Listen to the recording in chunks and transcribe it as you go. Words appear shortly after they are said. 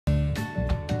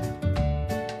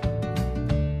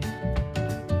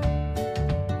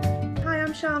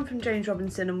Natasha, I'm from James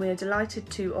Robinson and we are delighted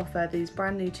to offer these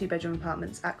brand new 2-bedroom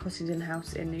apartments at Cottington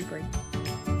House in Newbury.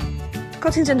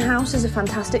 Cottington House is a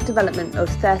fantastic development of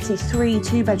 33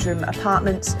 2-bedroom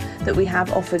apartments that we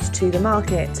have offered to the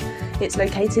market. It's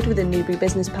located within Newbury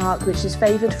Business Park, which is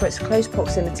favoured for its close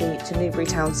proximity to Newbury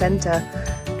Town Centre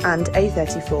and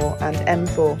A34 and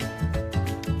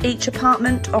M4. Each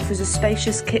apartment offers a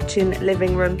spacious kitchen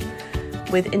living room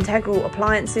with integral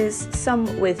appliances,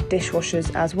 some with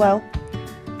dishwashers as well.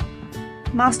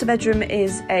 Master bedroom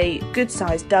is a good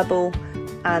sized double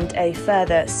and a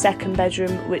further second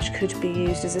bedroom which could be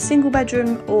used as a single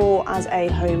bedroom or as a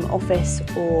home office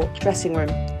or dressing room.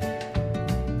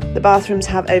 The bathrooms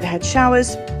have overhead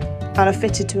showers and are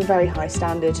fitted to a very high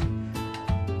standard.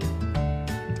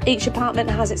 Each apartment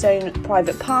has its own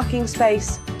private parking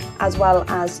space as well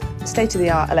as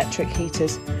state-of-the-art electric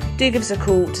heaters. Do give us a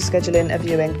call to schedule in a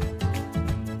viewing.